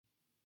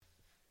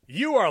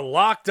You are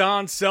Locked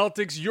On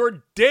Celtics,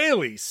 your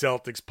daily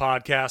Celtics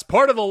podcast,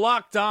 part of the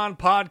Locked On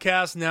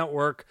Podcast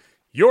Network,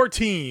 your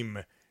team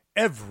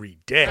every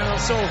day. Man, I'm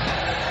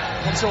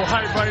so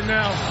hyped right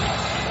now.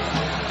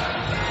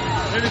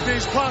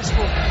 Anything's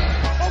possible.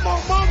 Oh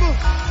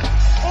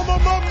my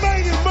mama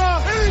made it,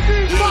 ma.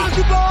 Anything's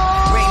possible.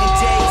 Rainy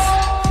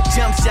days,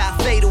 jump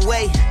shot, fade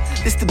away.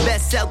 This the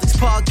best Celtics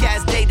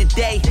podcast day to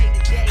day.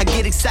 I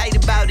get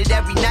excited about it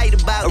every night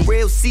about it. A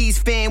real C's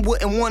fan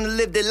wouldn't want to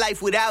live their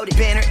life without it.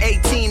 Banner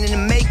 18 in the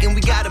making,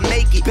 we gotta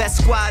make it.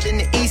 Best squad in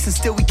the East and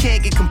still we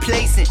can't get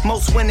complacent.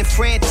 Most winning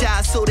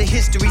franchise, so the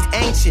history's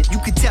ancient. You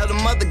could tell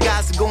them other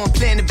guys are going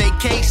plan a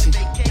vacation.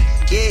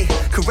 Yeah,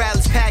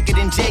 Corrales, Packard,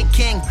 and Jay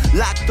King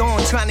locked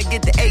on, trying to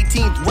get the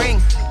 18th ring.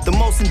 The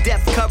most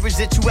in-depth coverage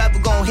that you ever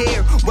gonna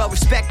hear. Well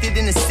respected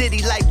in the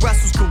city like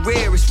Russell's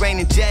career. It's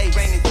Rainy J.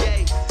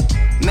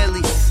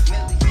 Millie's.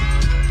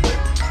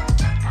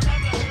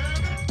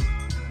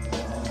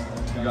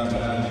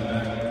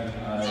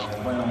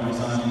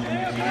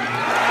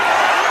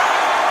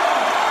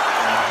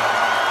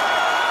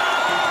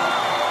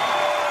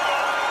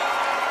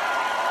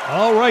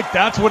 All right,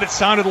 that's what it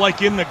sounded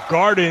like in the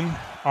Garden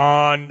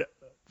on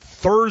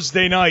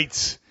Thursday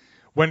nights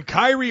when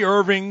Kyrie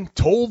Irving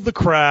told the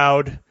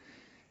crowd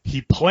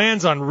he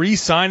plans on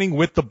re-signing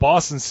with the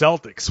Boston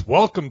Celtics.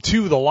 Welcome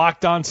to the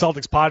Locked On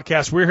Celtics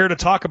podcast. We're here to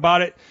talk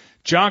about it.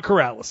 John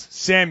Corrales,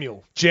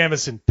 Samuel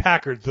Jamison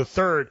Packard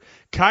III.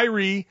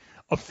 Kyrie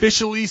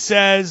officially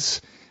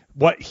says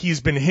what he's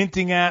been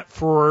hinting at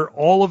for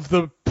all of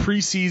the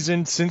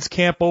preseason since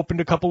camp opened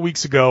a couple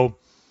weeks ago.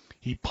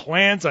 He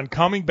plans on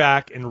coming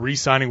back and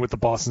re-signing with the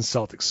Boston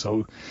Celtics.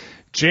 So,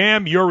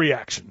 Jam, your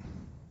reaction.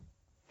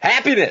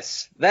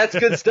 Happiness. That's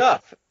good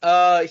stuff.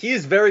 He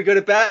is very good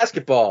at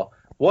basketball.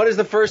 What is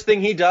the first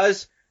thing he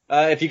does?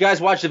 If you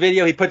guys watch the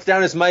video, he puts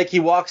down his mic, he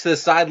walks to the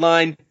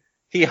sideline,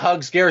 he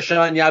hugs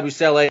Gershon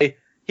Yabusele.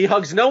 He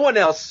hugs no one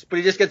else, but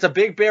he just gets a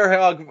big bear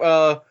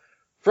hug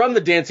from the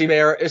Dancing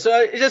Bear. It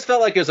just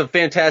felt like it was a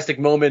fantastic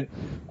moment.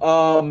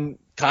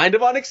 Kind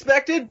of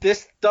unexpected.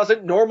 This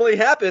doesn't normally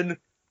happen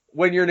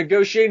when you're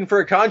negotiating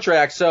for a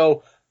contract.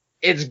 So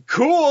it's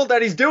cool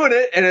that he's doing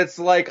it, and it's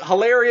like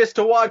hilarious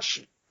to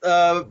watch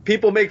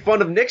people make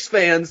fun of Knicks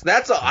fans.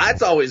 That's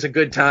always a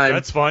good time.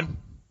 That's fun.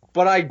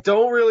 But I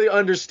don't really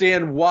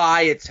understand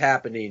why it's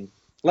happening.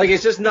 Like,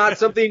 it's just not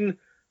something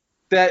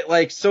that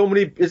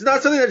it's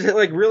not something that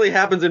like really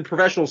happens in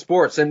professional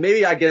sports. And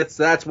maybe I guess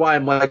that's why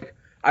I'm like,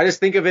 I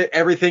just think of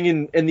everything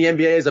in the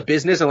NBA as a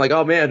business. I'm like,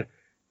 oh man,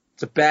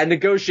 it's a bad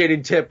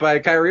negotiating tip by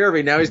Kyrie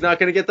Irving. Now he's not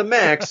going to get the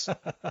max.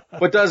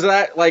 But does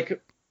that,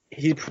 like,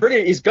 he's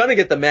going to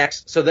get the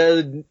max. So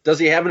then does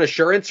he have an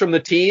assurance from the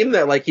team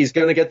that like he's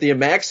going to get the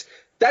max?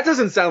 That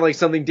doesn't sound like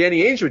something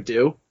Danny Ainge would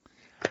do.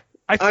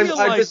 I'm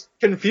just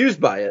confused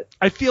by it.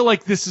 I feel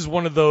like this is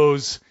one of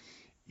those,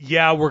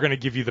 yeah, we're going to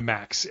give you the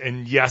max,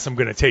 and yes, I'm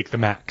going to take the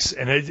max.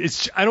 And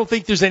I don't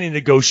think there's any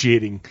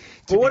negotiating.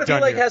 But what if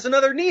he has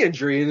another knee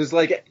injury and is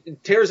like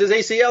tears his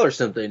ACL or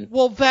something?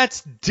 Well,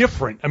 that's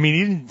different. I mean,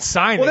 he didn't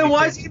sign. Well, then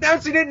why is he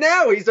announcing it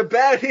now? He's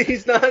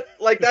not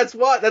like that's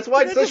why it's so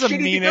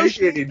shitty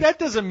negotiating. That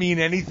doesn't mean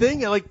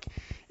anything. Like,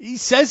 he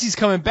says he's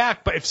coming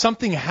back, but if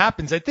something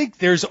happens, I think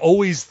there's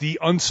always the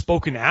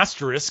unspoken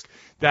asterisk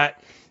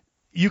that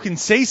you can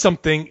say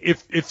something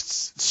if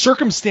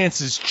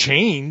circumstances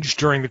change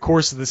during the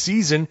course of the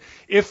season.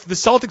 If the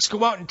Celtics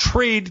go out and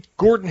trade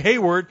Gordon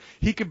Hayward,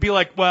 he could be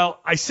like, well,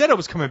 I said I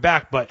was coming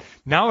back, but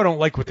now I don't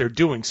like what they're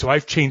doing, so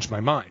I've changed my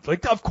mind.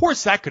 Like, of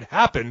course that could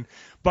happen,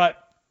 but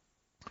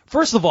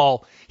first of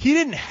all, he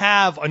didn't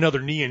have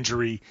another knee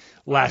injury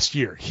last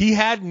year. He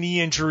had knee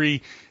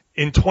injury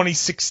in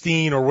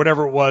 2016 or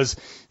whatever it was,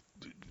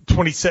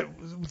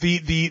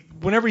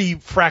 whenever he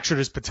fractured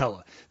his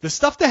patella. The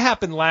stuff that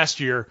happened last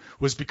year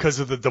was because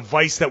of the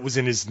device that was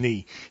in his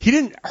knee. He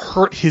didn't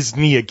hurt his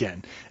knee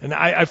again. And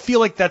I feel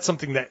like that's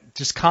something that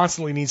just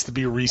constantly needs to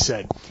be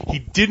resaid. He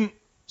didn't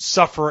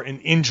suffer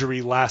an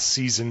injury last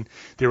season.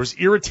 There was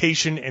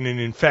irritation and an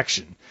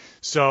infection.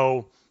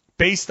 So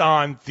based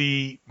on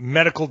the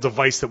medical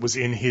device that was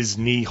in his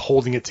knee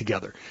holding it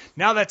together.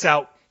 Now that's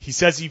out. He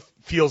says he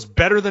feels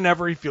better than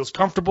ever. He feels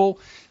comfortable.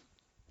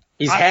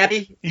 He's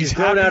happy. He's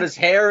grown out his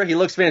hair. He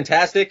looks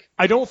fantastic.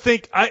 I don't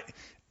think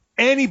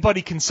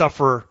anybody can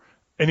suffer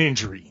an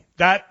injury.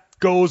 That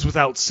goes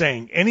without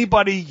saying.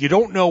 Anybody, you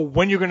don't know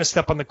when you're going to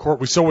step on the court.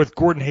 We saw with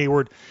Gordon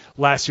Hayward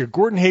last year.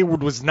 Gordon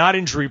Hayward was not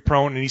injury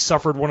prone, and he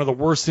suffered one of the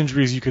worst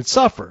injuries you could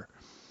suffer.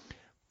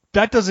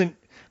 That doesn't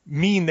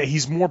mean that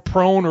he's more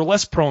prone or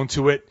less prone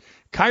to it.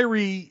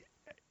 Kyrie,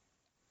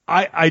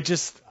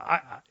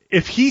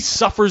 if he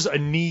suffers a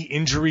knee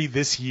injury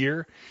this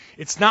year,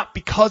 it's not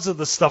because of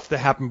the stuff that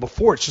happened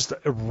before. It's just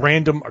a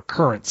random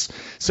occurrence.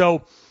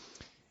 So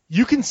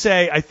you can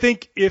say, I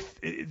think if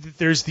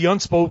there's the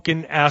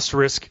unspoken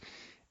asterisk,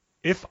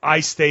 if I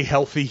stay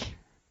healthy,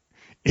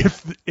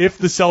 if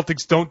the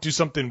Celtics don't do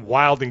something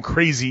wild and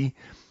crazy,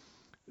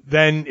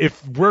 then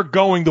if we're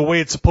going the way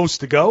it's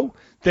supposed to go,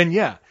 then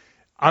yeah,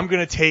 I'm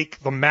going to take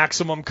the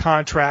maximum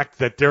contract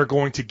that they're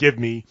going to give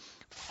me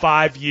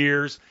 5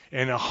 years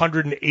and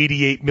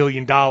 $188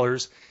 million,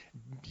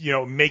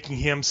 making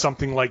him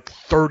something like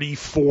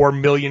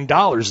 $34 million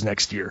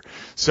next year.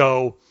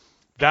 So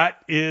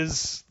that's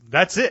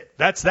it.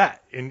 That's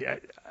that.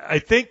 And I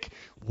think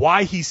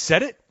why he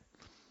said it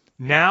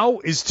now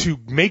is to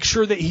make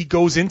sure that he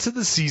goes into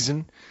the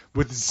season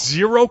with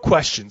zero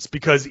questions,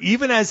 because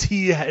even as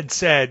he had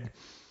said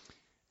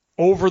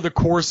over the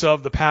course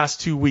of the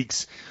past 2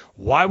 weeks,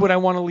 why would I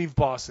want to leave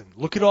Boston?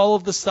 Look at all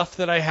of the stuff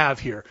that I have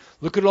here.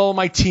 Look at all of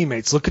my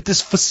teammates. Look at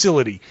this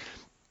facility.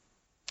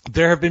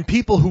 There have been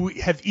people who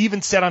have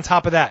even said on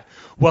top of that,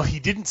 well, he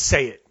didn't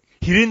say it.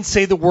 He didn't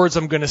say the words,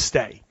 I'm going to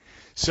stay.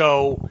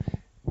 So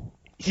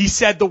he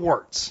said the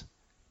words.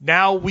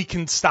 Now we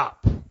can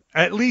stop.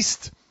 At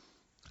least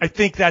I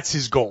think that's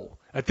his goal.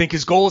 I think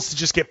his goal is to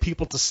just get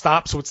people to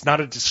stop so it's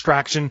not a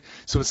distraction,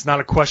 so it's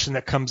not a question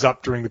that comes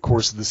up during the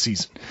course of the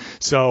season.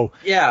 So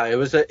yeah,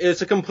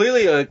 it's a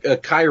completely a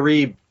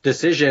Kyrie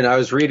decision. I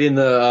was reading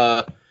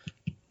the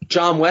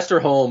John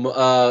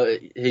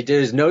Westerholm, he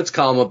did his notes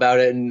column about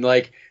it, and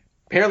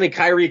apparently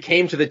Kyrie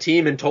came to the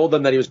team and told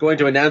them that he was going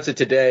to announce it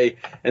today,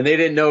 and they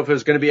didn't know if it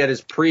was going to be at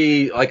his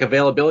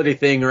availability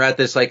thing or at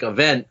this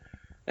event.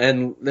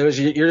 And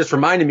you're just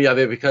reminding me of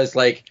it because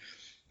the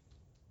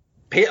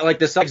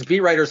Celtics beat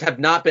writers have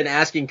not been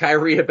asking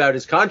Kyrie about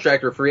his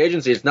contract or free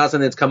agency. It's not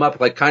something that's come up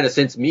kind of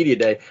since media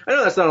day. I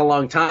know that's not a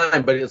long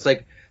time, but it's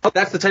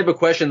that's the type of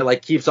question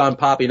that keeps on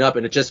popping up,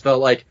 and it just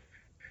felt like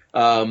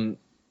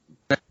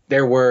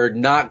they were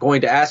not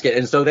going to ask it.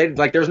 And so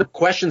there's no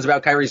questions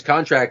about Kyrie's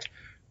contract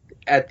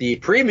at the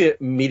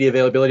pre-media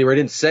availability where he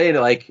didn't say it.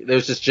 There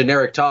was just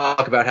generic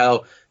talk about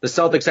how the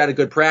Celtics had a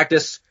good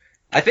practice.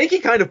 I think he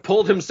kind of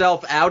pulled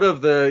himself out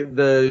of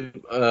the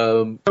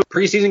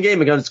preseason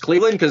game against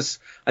Cleveland, because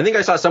I think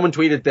I saw someone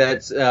tweeted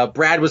that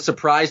Brad was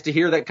surprised to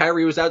hear that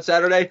Kyrie was out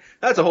Saturday.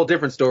 That's a whole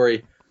different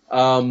story.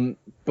 And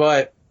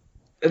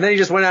then he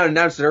just went out and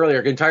announced it earlier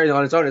entirely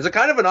on its own. It's a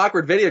kind of an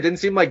awkward video. It didn't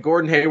seem like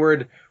Gordon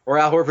Hayward or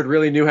Al Horford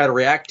really knew how to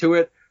react to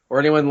it, or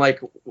anyone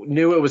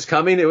knew it was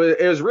coming. It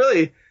was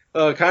really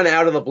kind of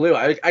out of the blue.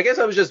 I guess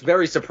I was just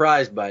very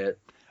surprised by it.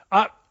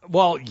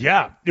 Well,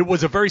 yeah, it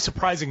was a very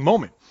surprising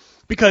moment,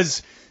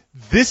 because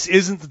this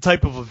isn't the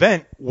type of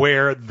event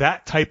where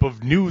that type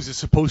of news is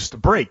supposed to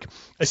break,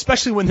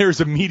 especially when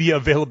there's a media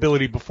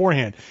availability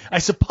beforehand. I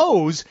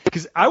suppose,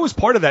 because I was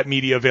part of that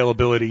media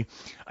availability,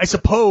 I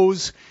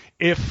suppose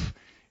if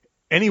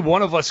any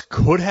one of us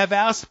could have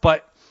asked,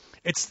 but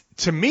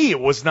to me, it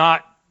was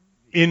not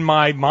in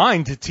my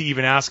mind to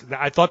even ask.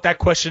 I thought that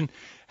question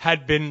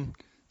had been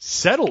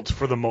settled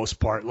for the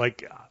most part.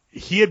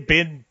 He had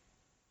been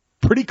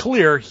pretty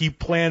clear he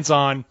plans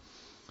on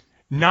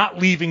not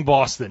leaving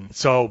Boston.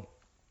 So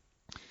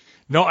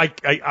no, I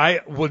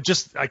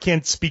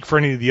can't speak for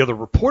any of the other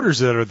reporters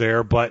that are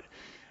there, but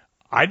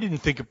I didn't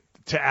think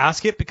to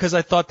ask it because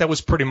I thought that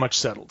was pretty much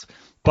settled.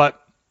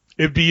 But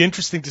it'd be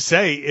interesting to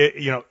say,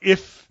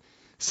 if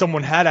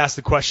someone had asked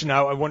the question,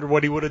 I wonder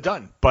what he would have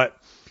done. But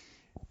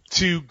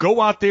to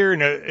go out there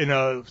in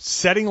a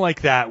setting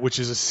like that, which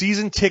is a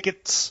season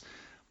tickets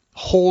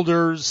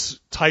holders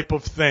type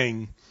of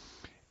thing,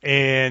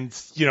 and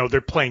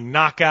they're playing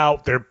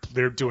knockout,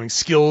 they're doing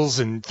skills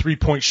and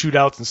 3-point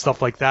shootouts and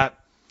stuff like that.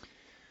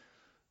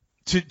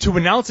 To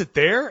announce it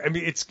there, I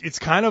mean,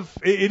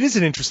 it is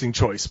an interesting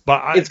choice,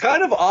 but it's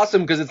kind of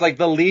awesome because it's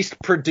the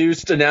least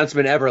produced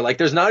announcement ever.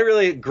 There's not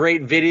really a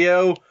great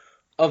video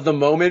of the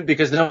moment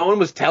because no one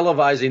was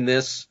televising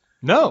this.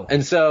 No,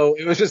 and so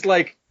it was just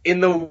in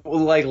the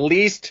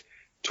least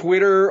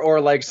Twitter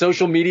or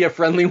social media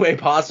friendly way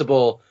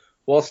possible,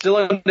 while still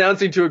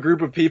announcing to a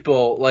group of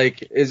people.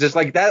 It's just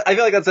that. I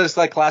feel like that's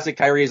just classic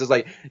Kyrie. Is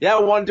just yeah, I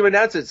wanted to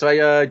announce it, so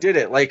I did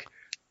it.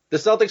 The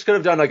Celtics could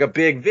have done a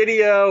big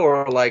video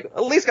or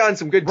at least gotten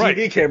some good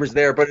TV cameras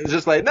there, but it was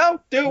just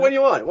no, do it when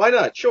you want. Why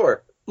not?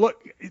 Sure.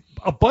 Look,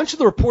 a bunch of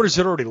the reporters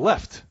had already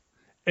left.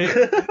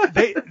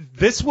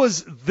 This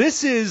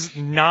is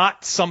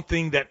not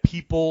something that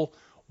people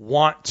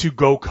want to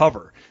go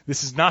cover.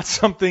 This is not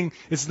something,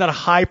 it's not a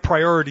high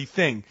priority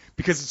thing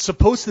because it's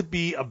supposed to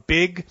be a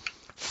big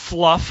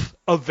fluff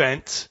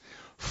event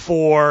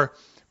for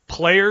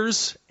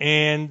players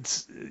and,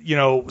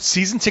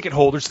 season ticket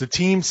holders. The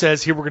team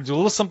says, here, we're going to do a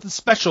little something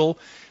special.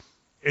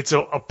 It's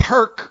a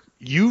perk.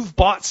 You've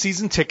bought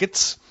season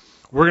tickets.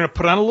 We're going to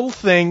put on a little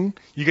thing.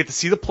 You get to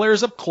see the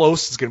players up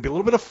close. It's going to be a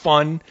little bit of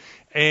fun.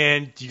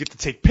 And you get to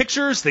take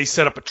pictures. They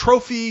set up a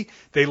trophy.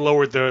 They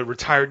lowered the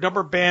retired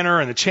number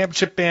banner and the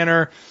championship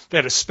banner. They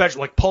had a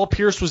special, Paul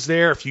Pierce was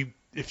there. If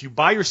you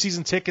buy your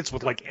season tickets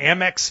with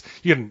Amex,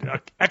 you get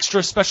an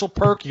extra special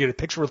perk. You get a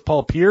picture with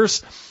Paul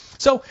Pierce.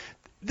 So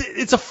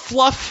it's a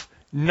fluff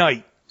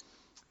night.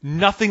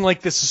 Nothing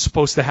like this is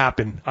supposed to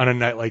happen on a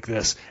night like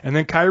this. And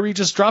then Kyrie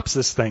just drops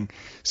this thing.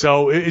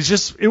 So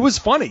it was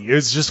funny. It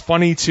was just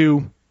funny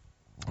to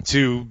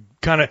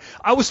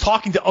I was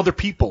talking to other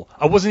people.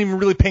 I wasn't even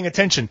really paying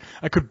attention.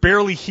 I could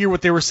barely hear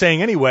what they were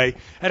saying anyway.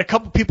 I had a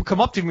couple people come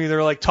up to me.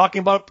 They're like talking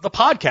about the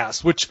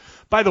podcast, which,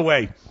 by the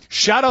way,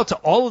 shout out to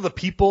all of the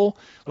people.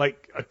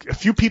 Like a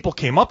few people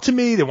came up to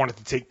me. They wanted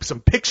to take some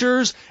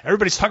pictures.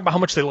 Everybody's talking about how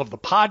much they love the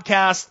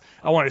podcast.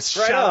 I want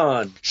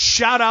to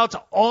shout out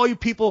to all you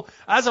people.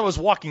 As I was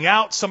walking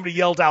out, somebody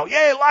yelled out,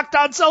 "Yay, Locked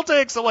On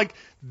Celtics!" I'm like,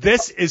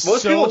 this is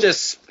Most people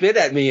just spit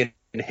at me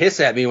and hiss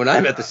at me when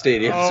I'm at the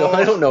stadium, so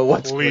I don't know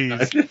what's going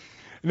on.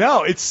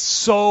 No, it's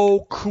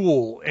so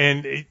cool,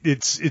 and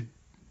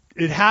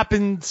it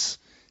happens.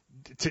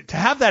 To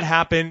have that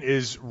happen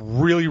is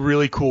really,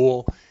 really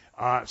cool.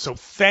 So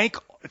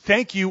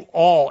thank you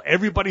all,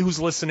 everybody who's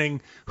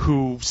listening,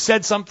 who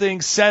said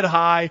something, said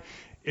hi.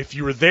 If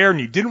you were there and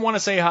you didn't want to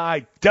say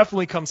hi,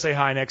 definitely come say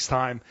hi next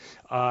time.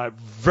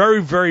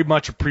 Very, very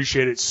much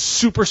appreciate it.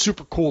 Super,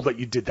 super cool that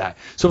you did that.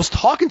 So I was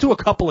talking to a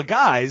couple of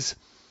guys,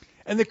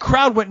 and the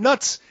crowd went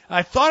nuts.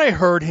 I thought I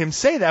heard him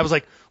say that. I was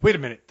like, wait a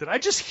minute, did I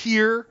just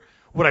hear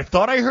what I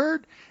thought I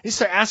heard? He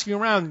started asking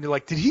around, and you're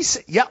like, did he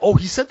say, yeah, oh,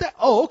 he said that?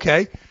 Oh,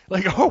 okay.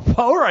 Like, oh,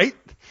 all right.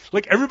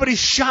 Like, everybody's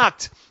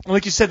shocked. And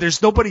like you said,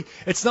 there's nobody,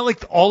 it's not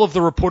like all of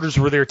the reporters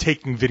were there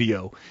taking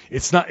video.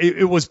 It's not,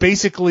 it was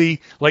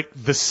basically like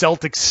the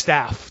Celtics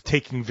staff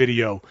taking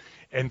video,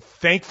 and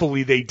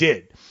thankfully they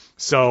did.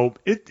 So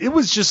it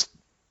was just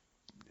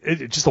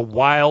a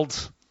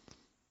wild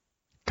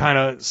kind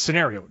of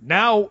scenario.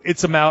 Now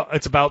it's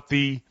about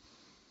the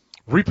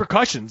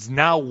repercussions.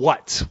 Now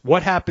what?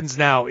 What happens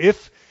now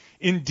if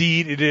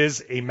indeed it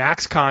is a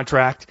max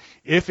contract?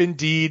 If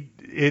indeed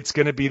it's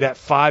going to be that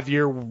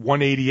 5-year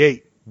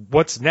 188?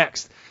 What's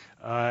next?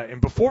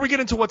 And before we get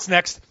into what's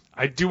next,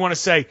 I do want to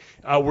say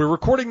we're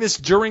recording this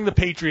during the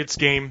Patriots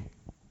game.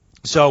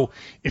 So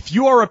if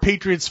you are a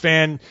Patriots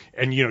fan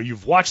and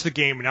you've watched the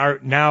game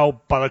and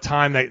now by the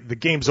time that the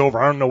game's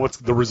over, I don't know what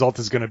the result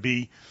is going to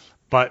be,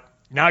 but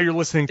now you're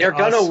listening to us.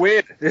 They're going to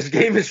win. This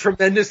game is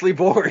tremendously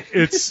boring.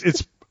 It's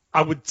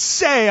I would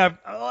say I'm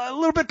a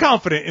little bit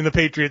confident in the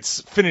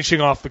Patriots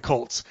finishing off the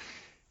Colts.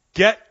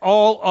 Get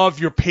all of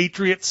your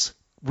Patriots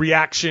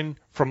reaction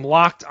from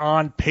Locked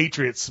On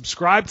Patriots.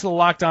 Subscribe to the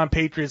Locked On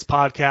Patriots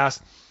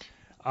podcast.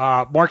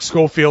 Mark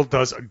Schofield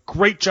does a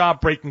great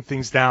job breaking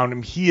things down,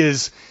 and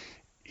he's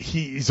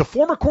a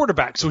former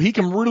quarterback, so he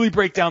can really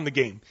break down the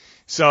game.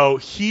 So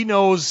he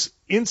knows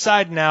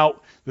inside and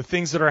out the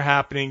things that are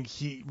happening.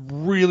 He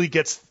really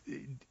gets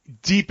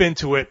deep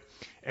into it,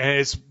 and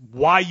it's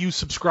why you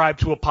subscribe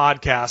to a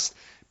podcast,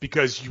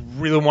 because you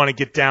really want to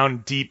get down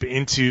deep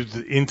into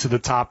the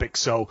topic.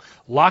 So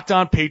Locked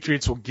On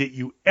Patriots will get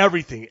you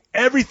everything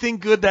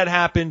good that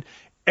happened,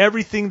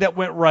 everything that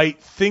went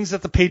right, things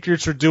that the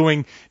Patriots are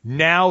doing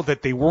now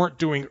that they weren't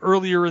doing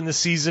earlier in the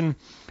season.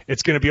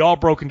 It's going to be all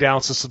broken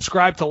down. So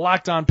subscribe to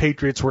Locked On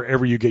Patriots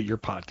wherever you get your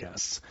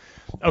podcasts.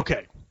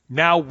 Okay,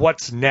 now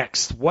what's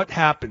next? What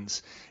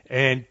happens?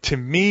 And to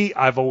me,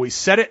 I've always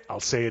said it,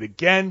 I'll say it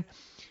again,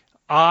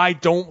 I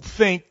don't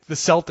think the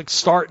Celtics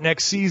start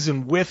next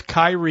season with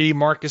Kyrie,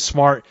 Marcus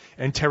Smart,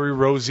 and Terry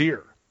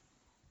Rozier.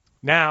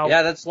 Now,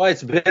 yeah, that's why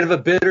it's a bit of a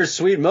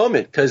bittersweet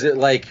moment, because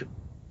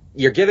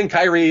you're giving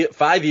Kyrie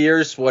 5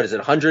 years. What is it?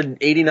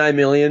 $189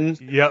 million.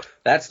 Yep.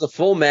 That's the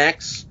full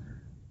max.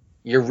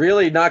 You're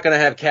really not going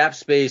to have cap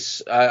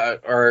space,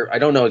 or I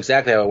don't know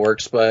exactly how it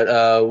works, but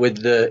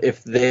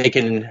if they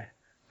can,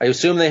 I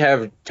assume they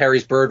have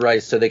Terry's bird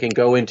rights, so they can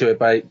go into it.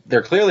 But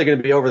they're clearly going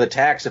to be over the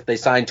tax if they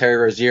sign Terry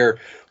Rozier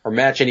or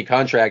match any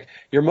contract.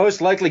 You're most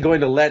likely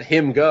going to let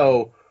him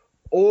go,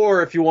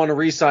 or if you want to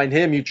re-sign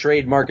him, you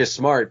trade Marcus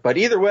Smart. But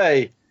either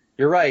way,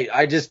 you're right.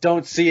 I just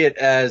don't see it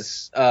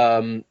as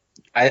I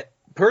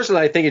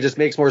think it just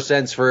makes more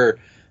sense for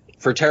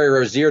Terry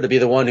Rozier to be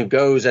the one who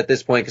goes at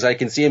this point, because I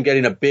can see him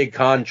getting a big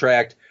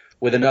contract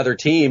with another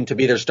team to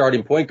be their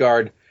starting point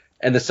guard,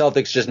 and the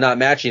Celtics just not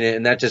matching it,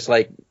 and that just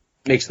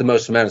makes the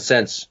most amount of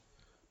sense.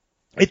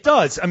 It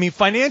does. I mean,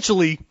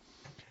 financially,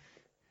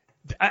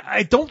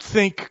 I don't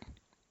think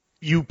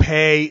you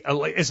pay,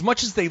 as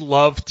much as they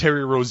love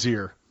Terry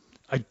Rozier,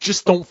 I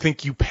just don't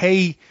think you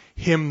pay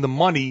him the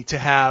money to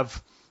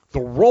have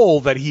the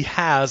role that he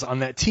has on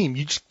that team.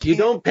 You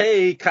don't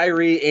pay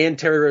Kyrie and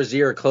Terry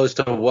Rozier close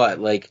to what,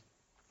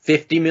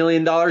 $50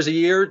 million a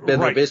year?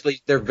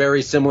 Right. They're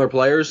very similar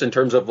players in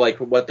terms of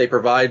what they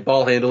provide,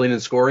 ball handling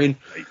and scoring.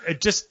 It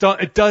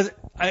does.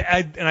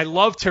 I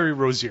love Terry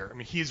Rozier. I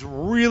mean, he's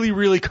really,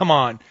 really come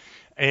on.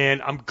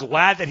 And I'm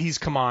glad that he's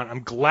come on.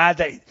 I'm glad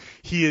that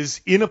he is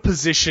in a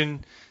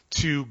position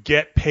to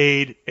get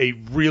paid a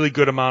really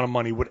good amount of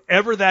money.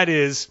 Whatever that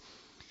is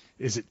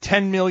it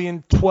 10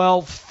 million,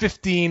 12,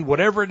 15,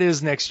 whatever it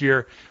is next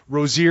year,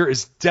 Rozier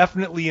is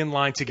definitely in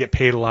line to get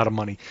paid a lot of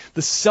money.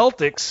 The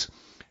Celtics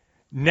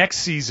next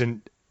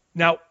season,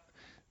 now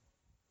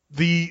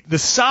the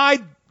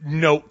side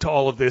note to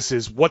all of this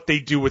is what they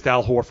do with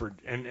Al Horford.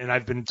 And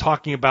I've been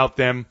talking about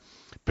them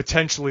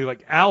potentially,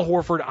 Al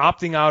Horford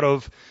opting out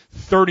of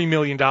 $30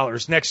 million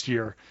next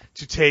year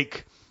to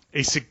take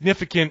a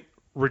significant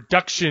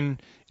reduction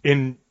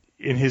in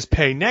his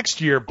pay next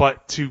year,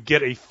 but to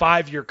get a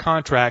 5-year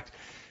contract.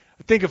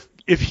 think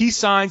if he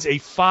signs a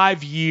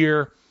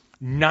 5-year,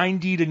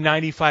 $90 to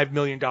 $95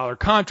 million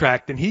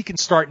contract, then he can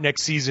start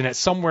next season at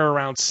somewhere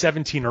around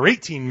 17 or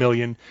 18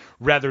 million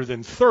rather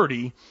than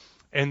 30,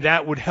 and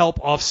that would help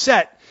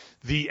offset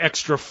the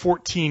extra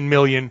 14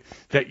 million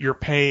that you're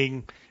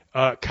paying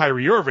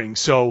Kyrie Irving.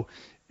 So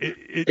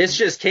it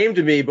just came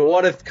to me, but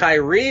what if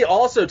Kyrie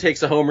also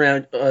takes a home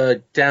round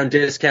down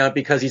discount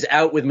because he's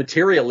out with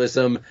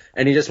materialism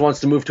and he just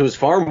wants to move to his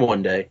farm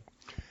one day?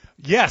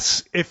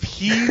 Yes, if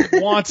he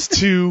wants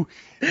to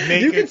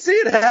make you can see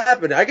it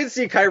happen. I can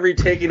see Kyrie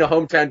taking a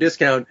hometown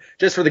discount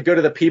just for the good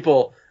of the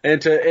people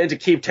and to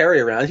keep Terry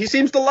around. He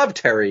seems to love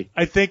Terry.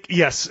 I think,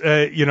 yes,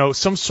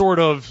 some sort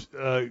of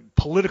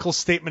political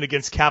statement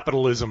against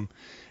capitalism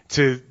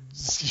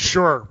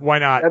sure, why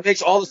not? That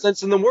makes all the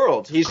sense in the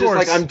world. He's just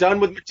like, I'm done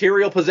with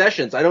material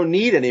possessions. I don't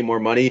need any more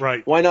money.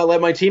 Right. Why not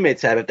let my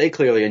teammates have it? They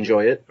clearly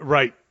enjoy it.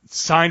 Right.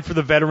 Sign for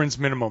the veterans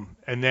minimum,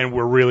 and then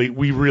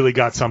we really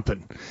got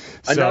something.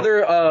 So, another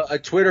a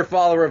Twitter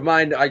follower of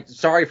mine.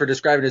 Sorry for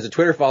describing him as a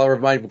Twitter follower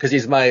of mine because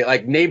he's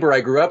my neighbor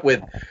I grew up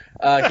with.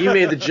 He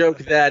made the joke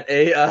that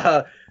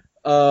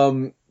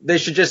they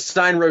should just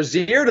sign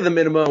Rozier to the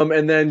minimum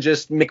and then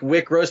just make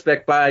Wyc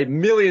Grousbeck buy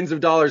millions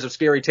of dollars of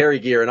Scary Terry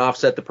gear and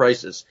offset the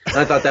prices. And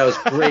I thought that was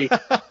great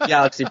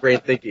galaxy brain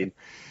thinking.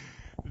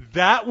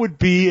 That would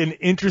be an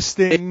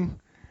interesting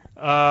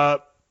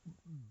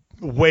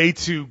way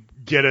to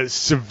get a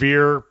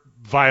severe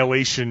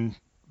violation,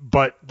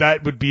 but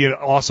that would be an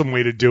awesome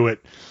way to do it.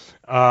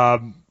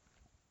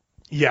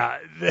 Yeah.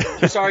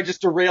 Sorry,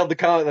 just derailed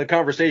the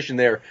conversation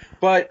there.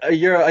 But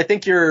I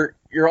think your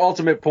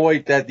ultimate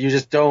point that you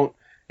just don't.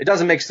 It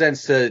doesn't make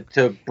sense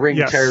to bring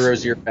Terry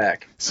Rozier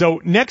back.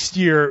 So next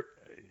year.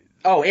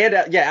 Oh, and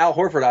Al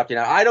Horford opting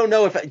out. I don't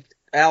know if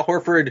Al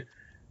Horford.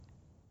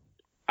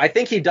 I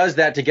think he does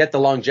that to get the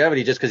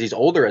longevity just because he's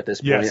older at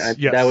this point.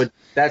 Yes.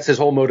 That's his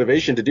whole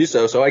motivation to do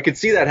so. So I could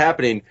see that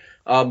happening.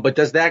 But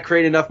does that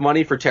create enough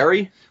money for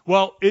Terry?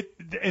 Well,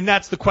 and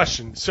that's the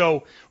question.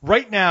 So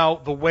right now,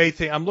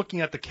 I'm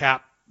looking at the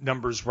cap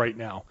numbers right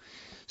now.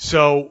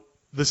 So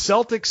the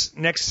Celtics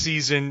next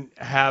season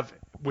have,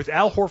 with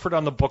Al Horford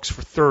on the books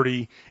for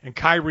 30 and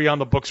Kyrie on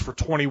the books for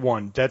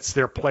 21, that's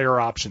their player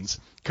options,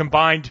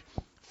 combined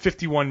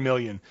 $51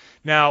 million.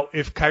 Now,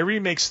 if Kyrie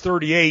makes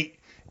 38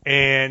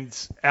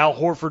 and Al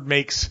Horford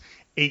makes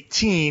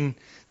 18,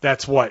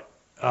 that's what?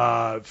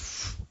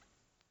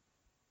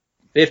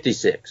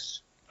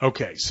 56.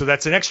 Okay, so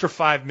that's an extra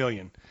 $5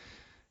 million.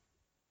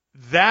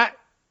 That,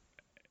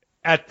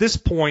 at this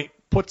point,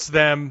 puts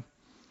them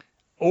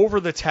over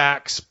the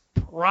tax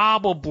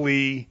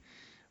probably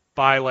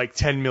by like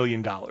 $10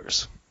 million.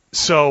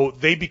 So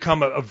they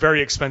become a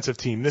very expensive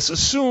team. This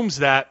assumes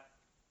that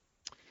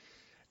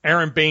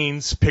Aaron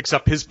Baines picks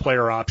up his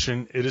player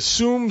option. It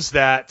assumes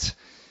that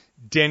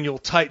Daniel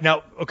Tice.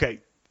 Now,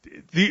 okay,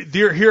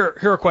 here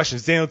are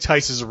questions. Daniel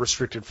Tice is a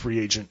restricted free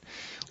agent.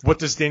 What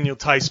does Daniel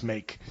Tice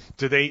make?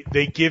 Do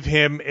they give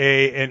him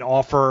an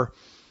offer?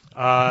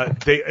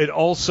 It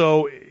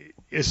also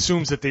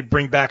assumes that they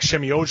bring back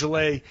Shemi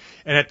Ojeleye,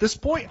 and at this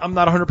point, I'm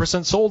not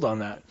 100% sold on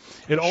that.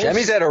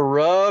 Shemi's had a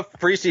rough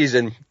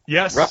preseason.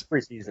 Yes, rough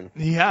preseason.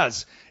 He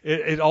has.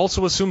 It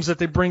also assumes that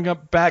they bring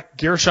back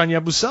Gershon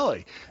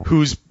Yabusele,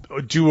 who's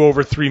due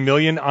over $3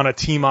 million on a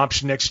team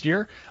option next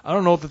year. I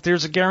don't know that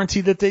there's a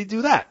guarantee that they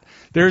do that.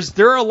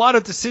 There are a lot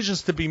of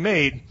decisions to be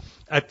made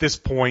at this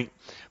point,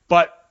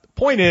 but the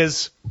point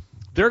is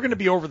they're going to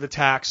be over the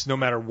tax no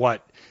matter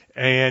what,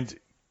 and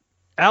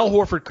Al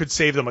Horford could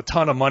save them a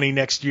ton of money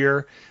next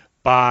year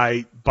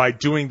by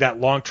doing that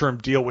long-term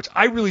deal, which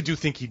I really do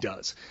think he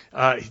does.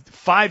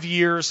 5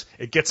 years,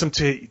 it gets him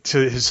to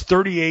his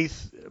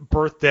 38th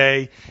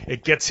birthday.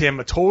 It gets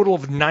him a total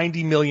of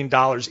 $90 million.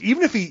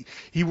 Even if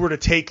he were to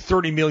take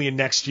 $30 million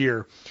next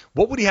year,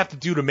 what would he have to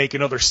do to make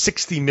another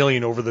 $60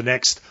 million over the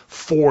next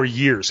 4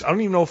 years? I don't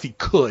even know if he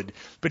could,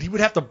 but he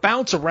would have to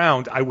bounce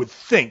around, I would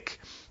think.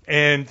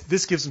 And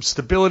this gives him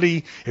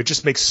stability. It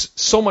just makes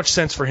so much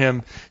sense for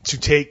him to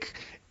take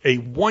a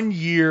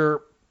 1-year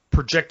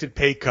projected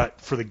pay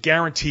cut for the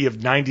guarantee of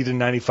 $90 to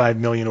 $95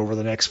 million over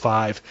the next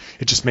 5.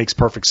 It just makes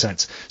perfect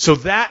sense. So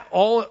that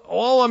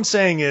all I'm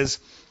saying is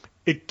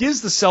it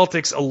gives the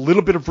Celtics a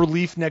little bit of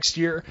relief next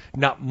year.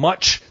 Not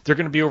much. They're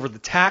going to be over the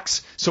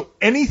tax. So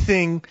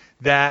anything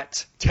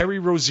that Terry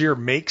Rozier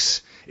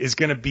makes is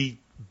going to be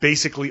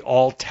basically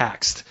all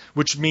taxed,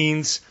 which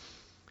means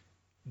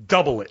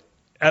double it.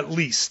 At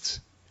least.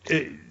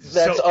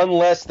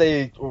 Unless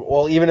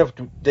even if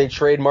they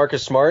trade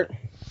Marcus Smart.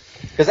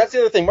 Because that's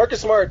the other thing.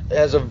 Marcus Smart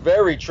has a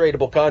very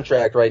tradable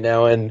contract right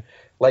now, and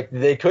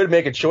they could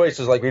make a choice.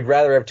 We'd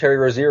rather have Terry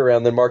Rozier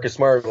around than Marcus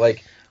Smart.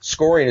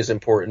 Scoring is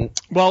important.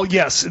 Well,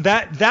 yes,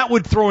 that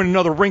would throw in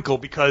another wrinkle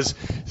because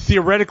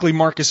theoretically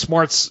Marcus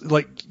Smart's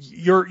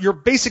you're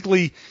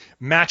basically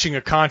matching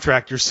a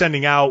contract. You're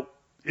sending out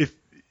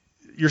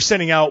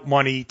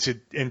money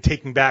and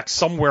taking back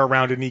somewhere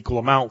around an equal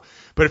amount.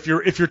 But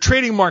if you're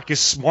trading Marcus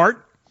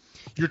Smart,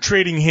 you're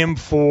trading him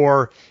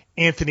for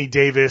Anthony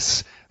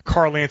Davis,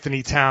 Karl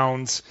Anthony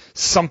Towns,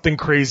 something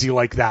crazy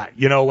like that.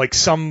 Like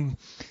some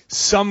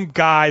some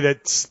guy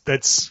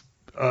that's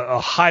a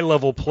high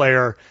level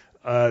player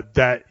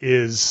that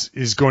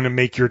is going to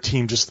make your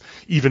team just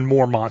even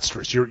more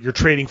monstrous. You're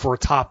trading for a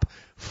top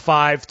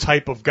 5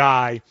 type of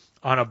guy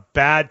on a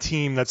bad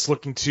team that's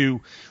looking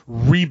to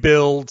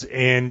rebuild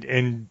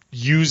and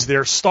use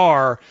their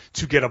star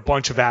to get a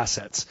bunch of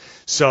assets.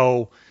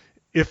 So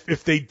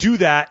if they do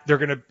that,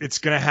 it's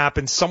gonna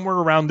happen somewhere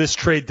around this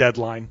trade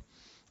deadline,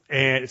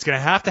 and it's gonna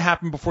have to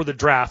happen before the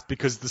draft,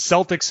 because the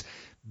Celtics'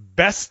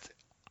 best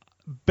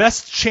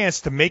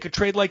chance to make a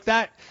trade like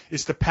that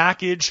is to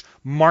package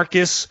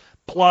Marcus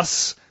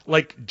plus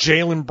like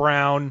Jaylen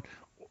Brown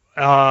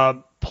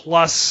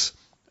plus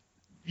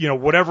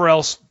whatever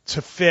else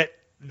to fit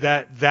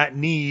that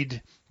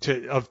need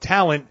of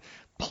talent,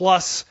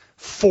 plus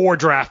 4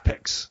 draft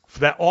picks,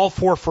 all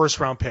 4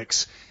 first-round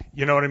picks.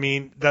 You know what I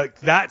mean?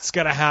 That's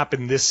got to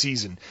happen this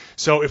season.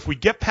 So if we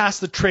get past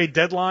the trade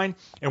deadline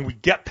and we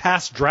get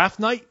past draft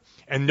night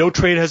and no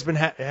trade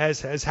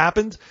has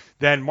happened,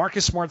 then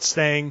Marcus Smart's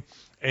staying,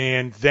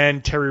 and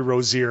then Terry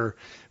Rozier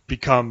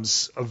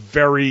becomes a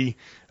very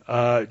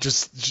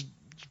just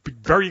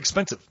very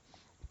expensive,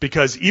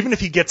 because even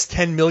if he gets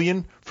 $10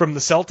 million from the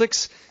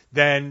Celtics,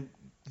 then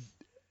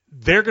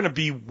they're going to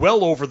be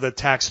well over the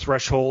tax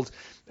threshold,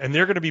 and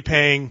they're going to be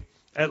paying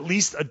at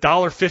least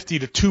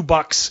 $1.50 to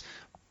 $2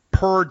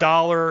 per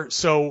dollar.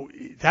 So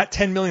that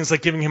 $10 million is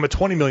like giving him a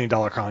 $20 million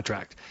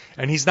contract,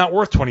 and he's not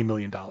worth $20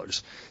 million.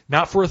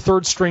 Not for a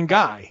third string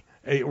guy,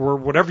 or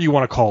whatever you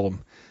want to call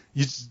him.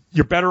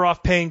 You're better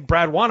off paying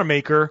Brad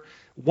Wanamaker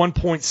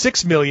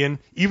 $1.6 million.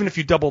 Even if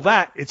you double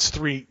that, it's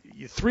 $3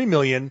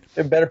 million.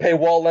 And better pay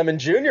Walt Lemon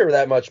Jr.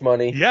 that much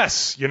money.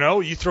 Yes,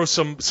 you throw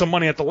some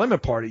money at the lemon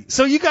party.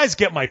 So you guys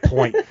get my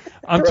point.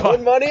 I'm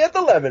throwing money at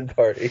the lemon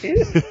party.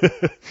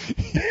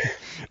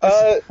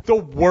 The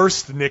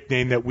worst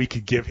nickname that we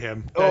could give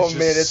him. That's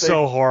it's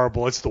so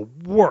horrible. It's the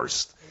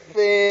worst.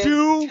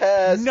 Do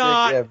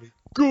not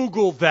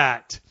Google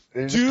that.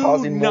 They're just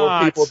causing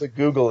more people to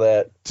Google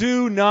that.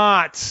 Do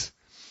not.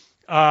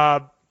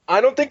 I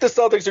don't think the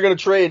Celtics are going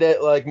to trade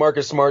at like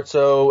Marcus Smart,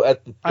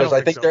 because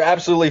I think they're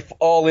absolutely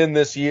all in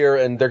this year,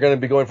 and they're going to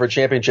be going for a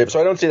championship.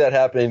 So I don't see that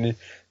happening.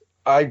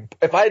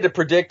 If I had to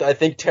predict, I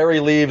think Terry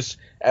leaves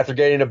after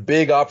getting a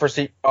big offer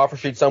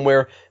sheet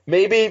somewhere.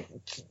 Maybe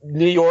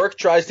New York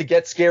tries to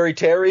get Scary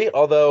Terry,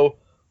 although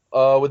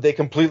would they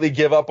completely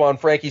give up on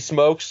Frankie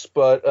Smokes?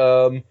 But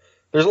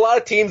there's a lot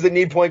of teams that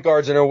need point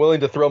guards and are willing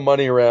to throw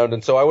money around,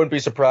 and so I wouldn't be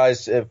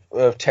surprised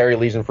if Terry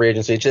leaves in free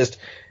agency.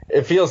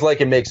 It feels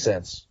like it makes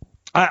sense.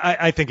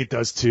 I think it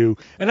does too.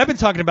 And I've been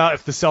talking about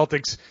if the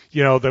Celtics,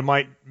 they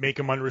might make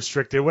him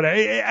unrestricted.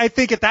 I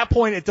think at that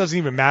point it doesn't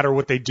even matter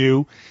what they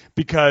do,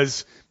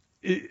 because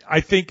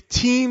I think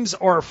teams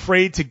are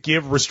afraid to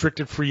give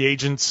restricted free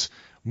agents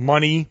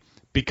money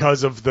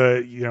because of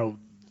the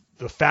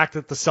fact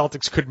that the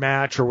Celtics could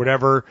match or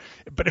whatever.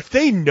 But if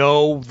they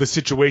know the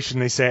situation,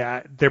 they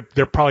say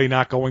they're probably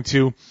not going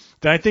to,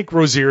 then I think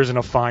Rozier's in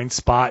a fine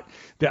spot.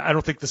 I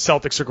don't think the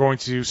Celtics are going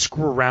to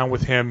screw around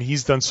with him.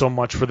 He's done so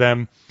much for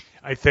them.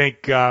 I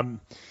think, the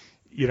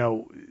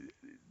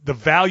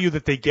value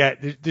that they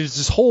get, there's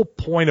this whole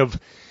point of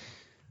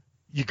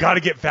you got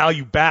to get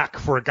value back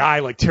for a guy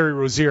like Terry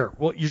Rozier.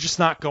 Well, you're just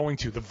not going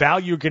to. The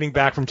value you're getting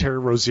back from Terry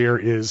Rozier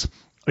is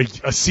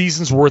a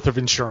season's worth of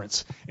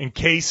insurance in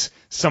case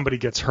somebody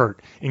gets hurt,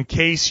 in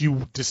case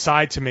you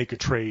decide to make a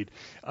trade,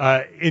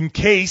 in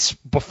case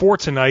before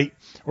tonight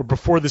or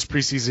before this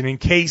preseason, in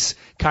case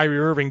Kyrie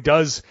Irving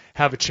does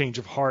have a change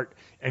of heart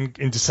and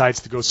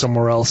decides to go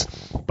somewhere else.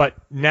 But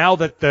now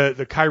that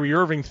the Kyrie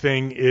Irving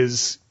thing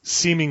is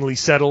seemingly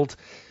settled,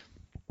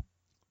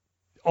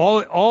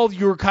 all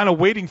you're kind of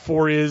waiting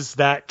for is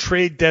that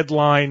trade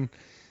deadline.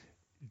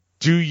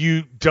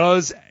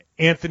 Does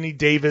Anthony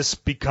Davis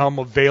become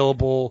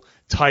available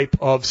type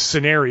of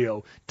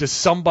scenario? Does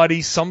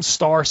some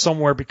star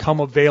somewhere become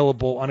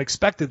available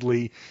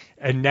unexpectedly,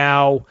 and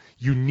now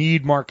you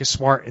need Marcus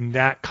Smart in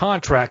that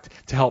contract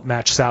to help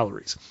match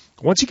salaries?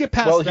 Once you get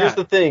past that. Here's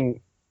the thing.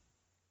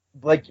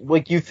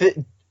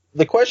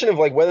 The question of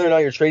like whether or not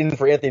you're trading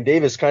for Anthony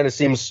Davis kind of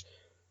seems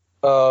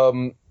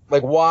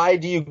like, why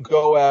do you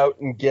go out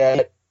and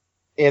get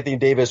Anthony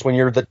Davis when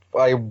you're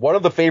one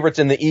of the favorites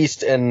in the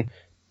East, and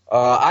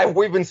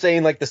we've been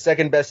saying like the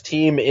second best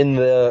team in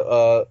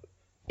the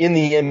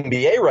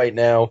NBA right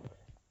now.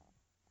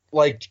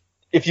 Like,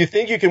 if you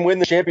think you can win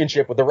the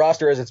championship with the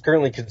roster as it's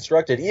currently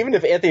constructed, even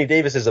if Anthony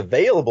Davis is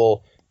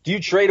available, do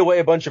you trade away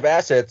a bunch of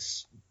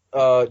assets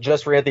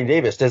just for Anthony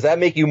Davis? Does that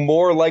make you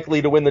more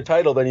likely to win the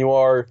title than you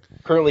are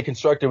currently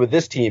constructed with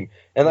this team?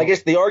 And I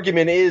guess the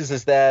argument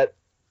is that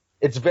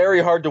it's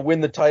very hard to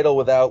win the title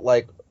without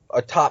like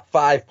a top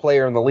 5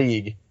 player in the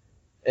league.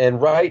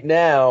 And right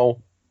now,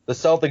 the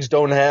Celtics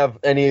don't have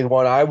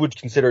anyone I would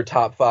consider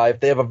top 5.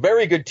 They have a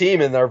very good team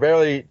and they're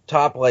very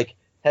top like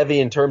heavy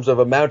in terms of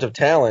amount of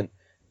talent,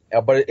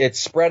 but it's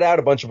spread out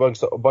a bunch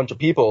of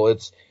people.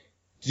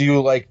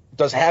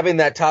 Does having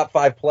that top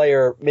 5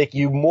 player make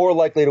you more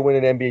likely to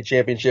win an NBA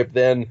championship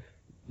than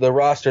the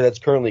roster that's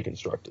currently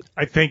constructed?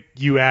 I think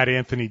you add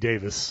Anthony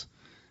Davis,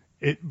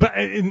 But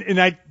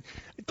I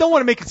don't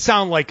want to make it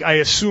sound like I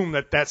assume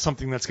that that's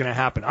something that's going to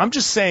happen. I'm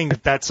just saying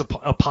that that's a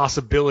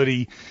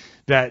possibility,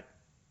 that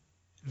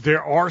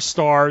there are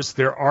stars,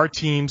 there are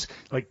teams.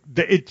 Like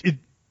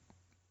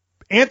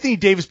Anthony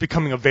Davis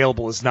becoming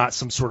available is not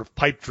some sort of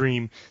pipe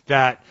dream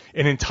that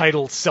an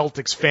entitled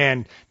Celtics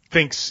fan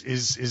thinks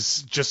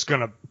is just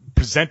going to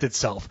present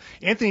itself.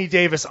 Anthony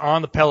Davis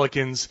on the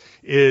Pelicans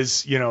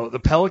is,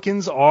 the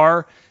Pelicans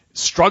are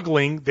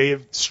struggling. They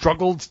have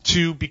struggled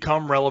to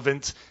become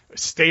relevant,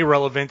 stay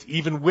relevant,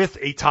 even with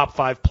a top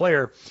 5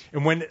 player.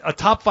 And when a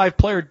top 5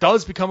 player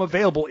does become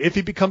available, if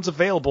he becomes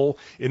available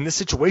in this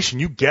situation,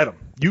 you get him.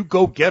 You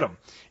go get him.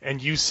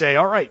 And you say,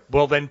 all right,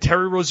 well then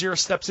Terry Rozier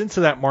steps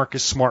into that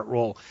Marcus Smart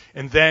role.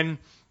 And then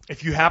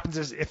if you have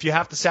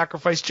to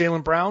sacrifice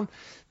Jaylen Brown,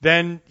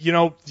 then,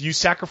 you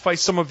sacrifice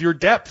some of your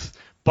depth,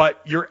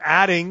 but you're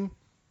adding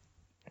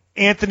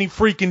Anthony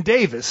freaking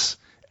Davis,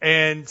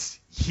 and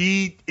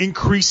he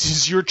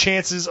increases your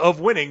chances of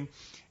winning,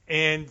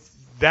 and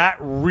that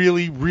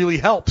really, really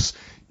helps.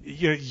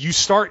 You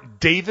start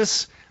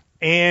Davis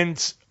and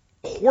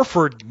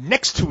Horford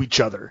next to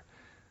each other.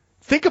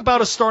 Think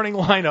about a starting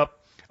lineup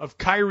of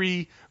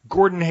Kyrie,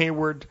 Gordon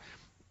Hayward,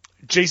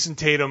 Jason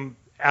Tatum,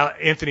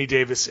 Anthony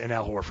Davis, and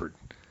Al Horford.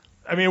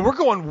 I mean, we're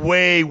going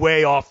way,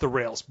 way off the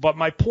rails, but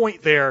my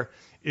point there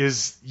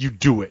is you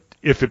do it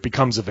if it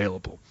becomes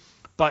available.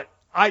 But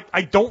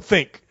I don't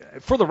think,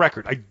 for the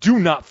record, I do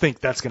not think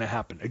that's going to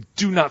happen. I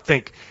do not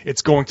think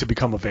it's going to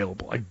become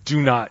available. I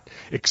do not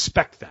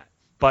expect that.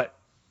 But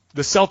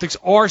the Celtics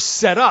are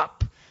set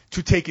up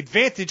to take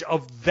advantage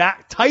of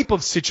that type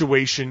of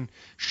situation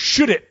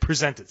should it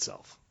present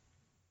itself.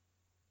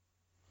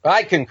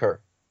 I concur.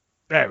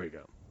 There we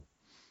go.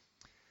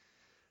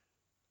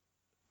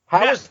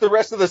 How was the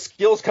rest of the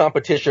skills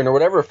competition or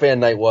whatever fan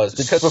night was?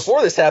 Because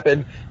before this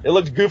happened, it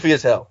looked goofy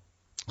as hell.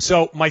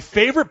 So my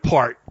favorite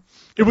part,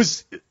 it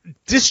was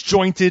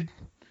disjointed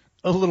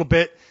a little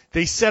bit.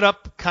 They set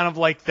up kind of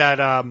like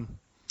that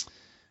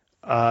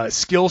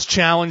skills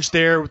challenge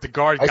there with the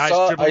guard.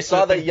 I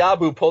saw that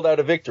Yabu pulled out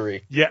a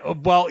victory. Yeah,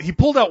 well, he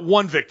pulled out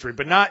one victory,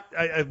 but not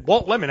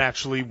Walt Lemon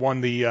actually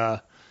won the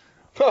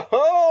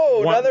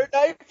another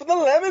night for the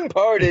Lemon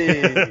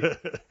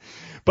party.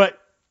 But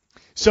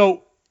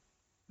so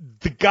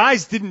the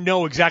guys didn't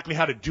know exactly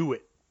how to do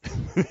it.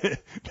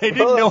 They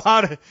didn't know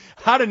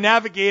how to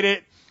navigate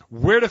it,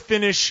 where to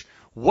finish,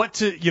 what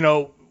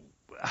to,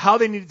 how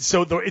they needed.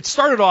 So it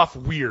started off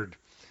weird.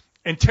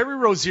 And Terry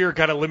Rozier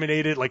got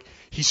eliminated. Like,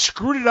 he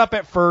screwed it up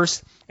at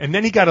first, and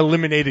then he got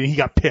eliminated, and he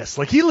got pissed.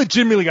 Like, he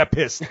legitimately got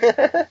pissed.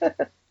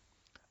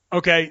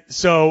 Okay,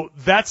 so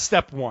that's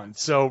step one.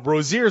 So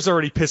Rozier's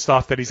already pissed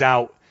off that he's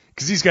out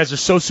because these guys are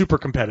so super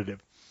competitive.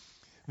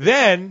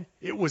 Then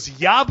it was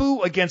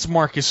Yabu against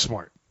Marcus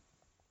Smart.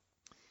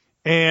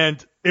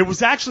 And it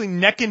was actually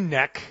neck and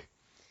neck,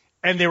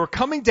 and they were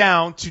coming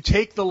down to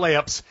take the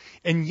layups,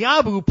 and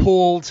Yabu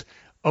pulled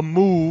a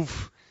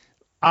move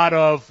out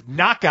of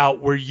knockout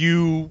where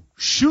you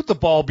shoot the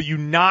ball, but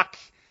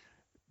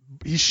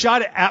he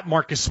shot it at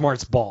Marcus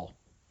Smart's ball.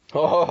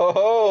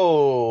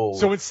 Oh,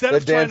 so instead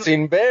of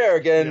dancing bear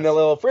getting a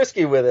little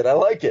frisky with it, I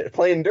like it,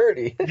 playing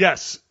dirty.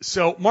 Yes,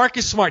 so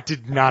Marcus Smart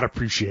did not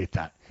appreciate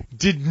that.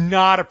 Did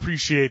not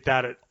appreciate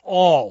that at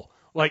all.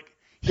 Like,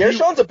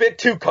 Gershon's a bit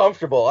too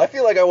comfortable. I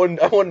feel like I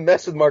wouldn't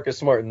mess with Marcus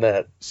Smart in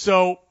that.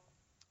 So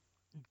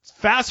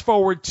fast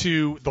forward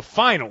to the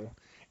final,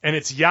 and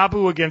it's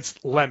Yabu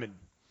against Lemon.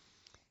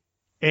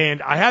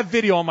 And I have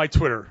video on my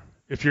Twitter.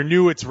 If you're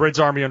new, it's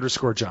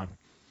RedsArmy_John.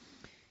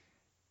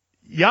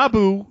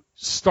 Yabu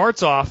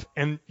starts off,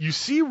 and you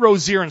see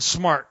Rozier and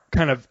Smart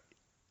kind of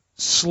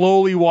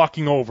slowly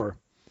walking over.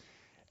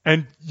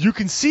 And you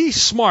can see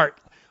Smart,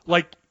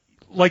 like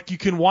you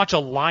can watch a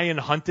lion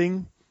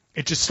hunting.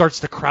 It just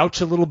starts to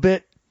crouch a little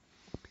bit.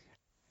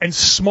 And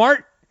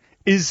Smart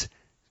is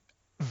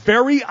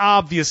very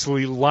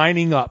obviously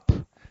lining up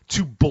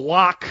to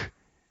block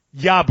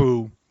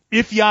Yabu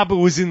if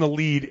Yabu is in the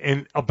lead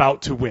and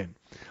about to win.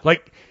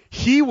 Like,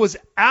 he was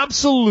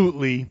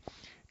absolutely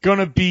going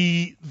to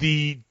be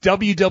the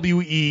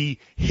WWE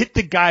hit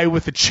the guy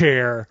with a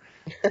chair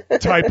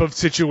type of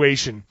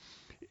situation.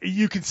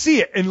 You can see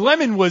it. And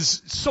Lemon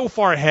was so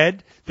far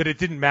ahead that it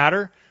didn't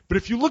matter. But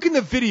if you look in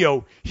the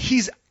video,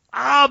 he's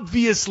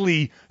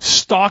obviously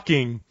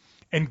stalking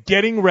and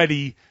getting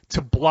ready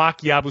to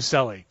block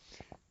Yabusele.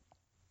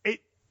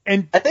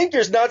 And I think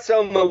you're not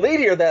selling the lead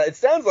here. That it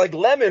sounds like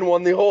Lemon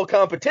won the whole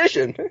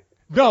competition.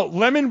 No,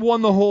 Lemon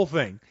won the whole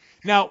thing.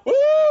 Now,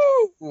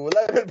 woo!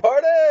 Lemon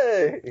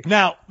party!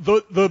 Now,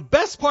 the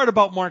best part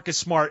about Marcus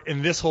Smart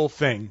in this whole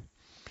thing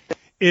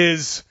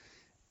is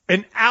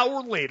an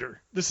hour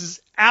later. This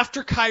is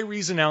after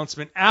Kyrie's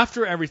announcement,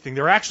 after everything.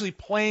 They're actually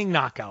playing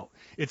knockout.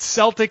 It's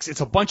Celtics.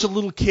 It's a bunch of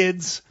little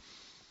kids.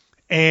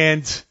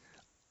 And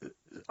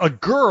a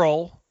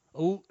girl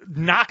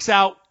knocks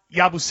out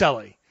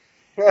Yabusele.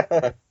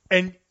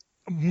 And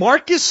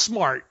Marcus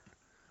Smart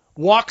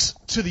walks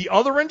to the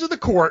other end of the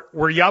court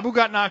where Yabu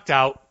got knocked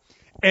out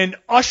and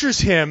ushers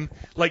him,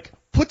 like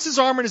puts his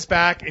arm on his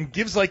back and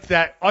gives like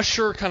that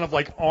usher kind of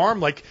like arm,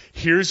 like,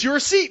 here's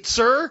your seat,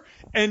 sir.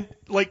 And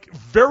like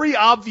very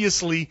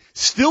obviously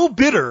still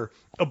bitter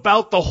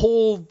about the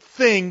whole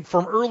thing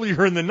from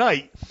earlier in the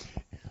night.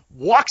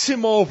 Walks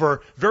him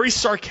over very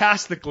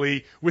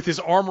sarcastically with his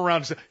arm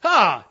around his,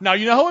 now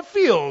you know how it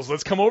feels.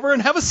 Let's come over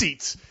and have a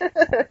seat.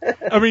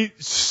 I mean,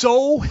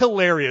 so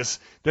hilarious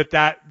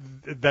that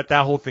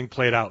whole thing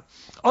played out.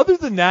 Other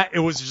than that, it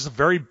was just a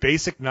very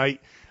basic night.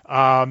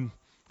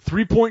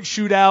 3-point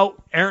shootout.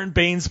 Aaron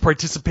Baines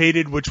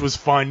participated, which was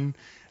fun.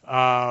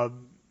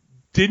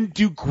 Didn't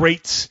do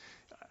great.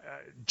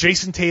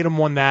 Jason Tatum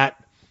won that.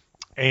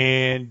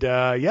 And,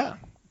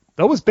 that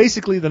was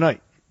basically the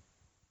night.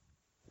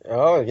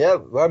 Oh, yeah.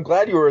 Well, I'm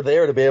glad you were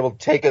there to be able to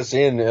take us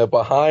in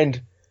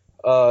behind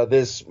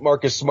this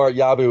Marcus Smart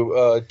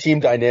Yabu team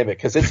dynamic,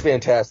 because it's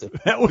fantastic.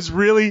 That was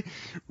really,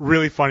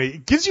 really funny.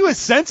 It gives you a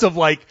sense of,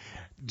 like,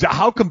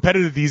 how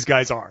competitive these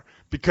guys are,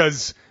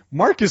 because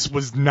Marcus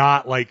was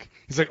not like,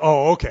 he's like,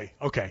 oh, okay,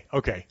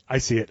 I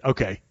see it,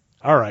 okay,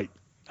 all right,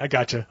 I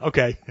gotcha,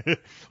 okay.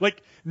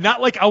 Like,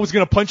 not like I was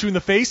going to punch you in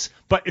the face,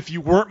 but if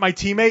you weren't my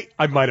teammate,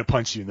 I might have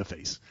punched you in the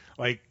face.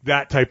 Like,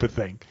 that type of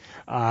thing.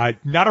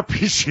 Not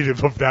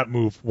appreciative of that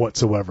move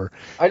whatsoever.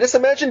 I just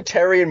imagine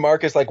Terry and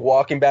Marcus, like,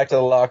 walking back to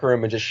the locker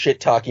room and just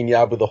shit-talking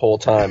Yabu the whole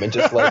time, and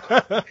just, like,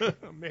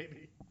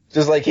 maybe.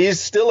 Just, like, he's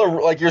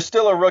still you're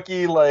still a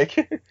rookie,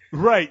 like.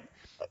 Right.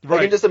 I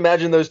can just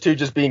imagine those two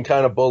just being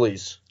kind of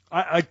bullies.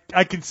 I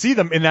can see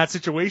them in that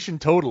situation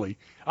totally.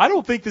 I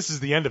don't think this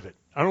is the end of it.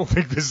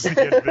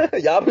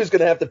 Yabu's going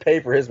to have to pay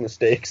for his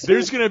mistakes.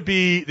 There's going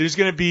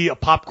to be a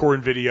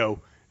popcorn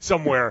video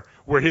somewhere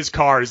where his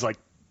car is like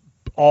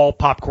all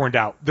popcorned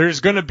out. There's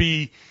going to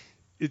be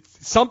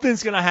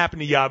something's going to happen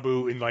to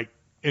Yabu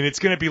and it's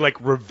going to be like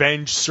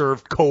revenge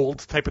served cold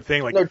type of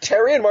thing. Like, no,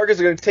 Terry and Marcus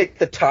are going to take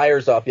the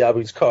tires off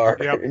Yabu's car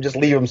and just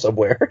leave him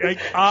somewhere.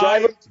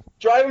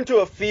 Drive him to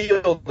a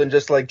field and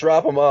just like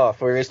drop him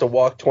off where he has to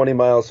walk 20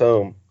 miles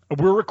home.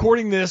 We're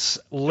recording this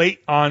late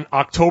on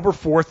October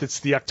 4th.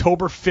 It's the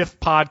October 5th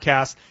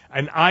podcast,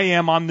 and I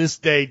am on this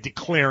day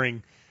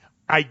declaring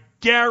I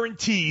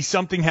guarantee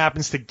something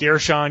happens to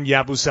Gershon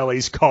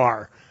Yabusele's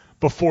car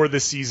before the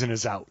season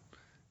is out.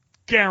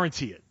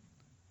 Guarantee it.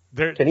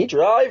 Can he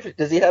drive?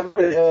 Does he have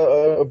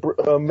an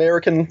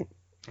American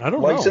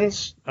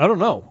license? I don't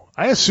know.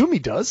 I assume he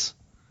does.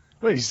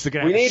 Wait, he's the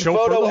guy. We need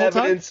photo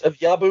evidence of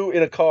Yabu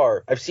in a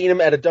car. I've seen him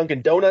at a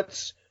Dunkin'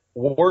 Donuts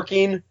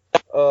working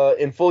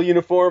in full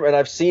uniform, and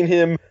I've seen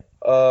him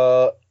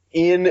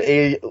in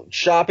a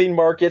shopping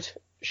market.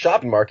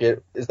 Shopping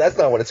market? That's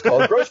not what it's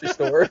called. Grocery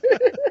store.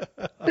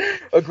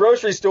 A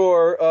grocery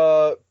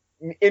store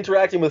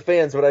interacting with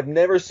fans, but I've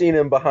never seen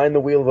him behind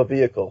the wheel of a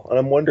vehicle, and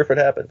I wonder if it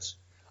happens.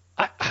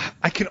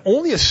 I can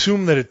only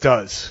assume that it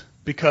does,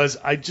 because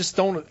I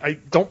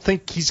don't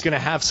think he's going to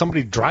have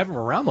somebody drive him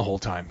around the whole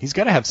time. He's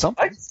got to have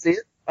something. I can see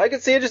it. I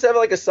could see it just having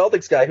like a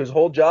Celtics guy whose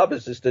whole job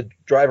is just to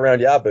drive around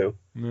Yabu.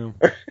 Yeah.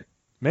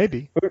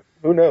 Maybe.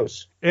 Who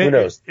knows? Who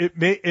knows?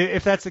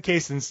 If that's the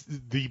case, then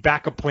the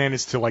backup plan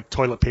is to like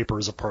toilet paper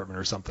his apartment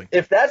or something.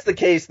 If that's the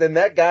case, then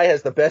that guy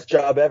has the best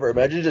job ever.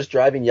 Imagine just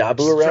driving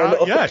Yabu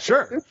around. Yeah,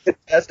 sure.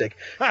 Fantastic.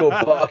 Go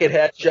bucket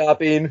hat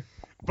shopping.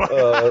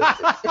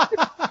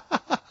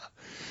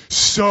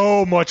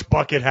 So much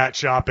bucket hat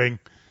shopping.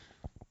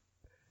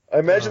 I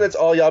imagine that's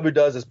all Yabu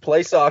does is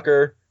play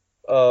soccer,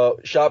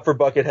 shop for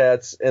bucket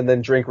hats, and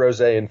then drink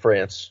rosé in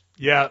France.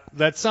 Yeah,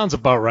 that sounds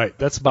about right.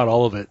 That's about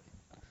all of it.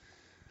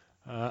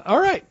 All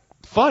right.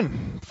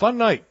 Fun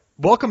night.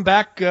 Welcome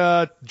back,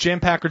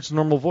 Jam Packard's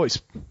normal voice.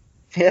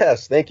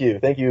 Yes, thank you.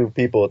 Thank you,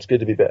 people. It's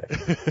good to be back.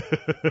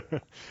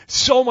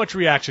 So much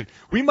reaction.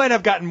 We might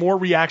have gotten more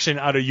reaction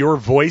out of your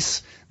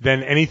voice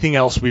than anything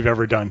else we've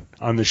ever done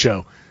on the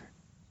show.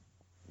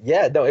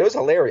 Yeah, no, it was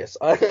hilarious.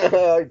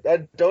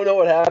 I don't know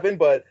what happened,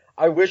 but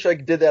I wish I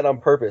did that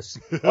on purpose.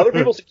 Other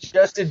people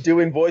suggested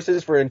doing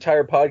voices for an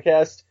entire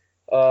podcast.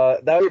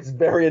 That was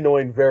very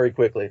annoying very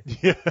quickly.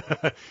 Yeah,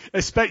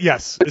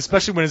 yes,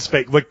 especially when it's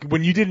fake. Like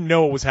when you didn't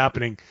know what was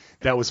happening,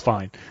 that was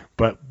fine.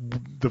 But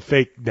the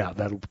fake, now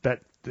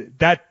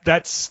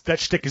that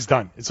shtick is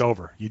done. It's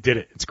over. You did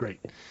it. It's great.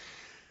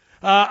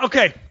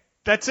 Okay,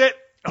 that's it.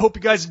 I hope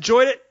you guys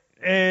enjoyed it.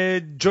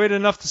 Enjoyed it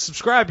enough to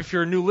subscribe. If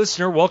you're a new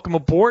listener, welcome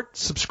aboard.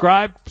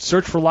 Subscribe.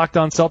 Search for Locked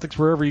On Celtics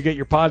wherever you get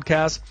your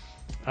podcasts.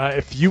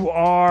 If you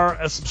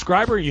are a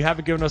subscriber and you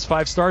haven't given us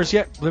 5 stars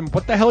yet, then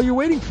what the hell are you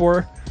waiting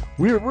for?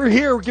 We're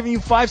here. We're giving you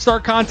 5-star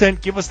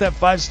content. Give us that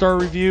 5-star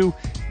review.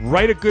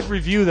 Write a good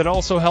review. That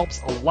also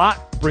helps a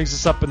lot. Brings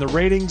us up in the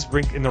ratings,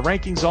 in the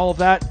rankings, all of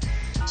that.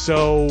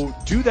 So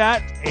do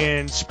that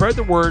and spread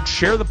the word.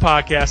 Share the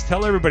podcast.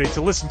 Tell everybody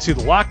to listen to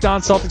the Locked On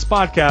Celtics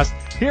podcast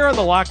here on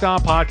the Locked On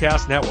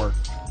Podcast Network.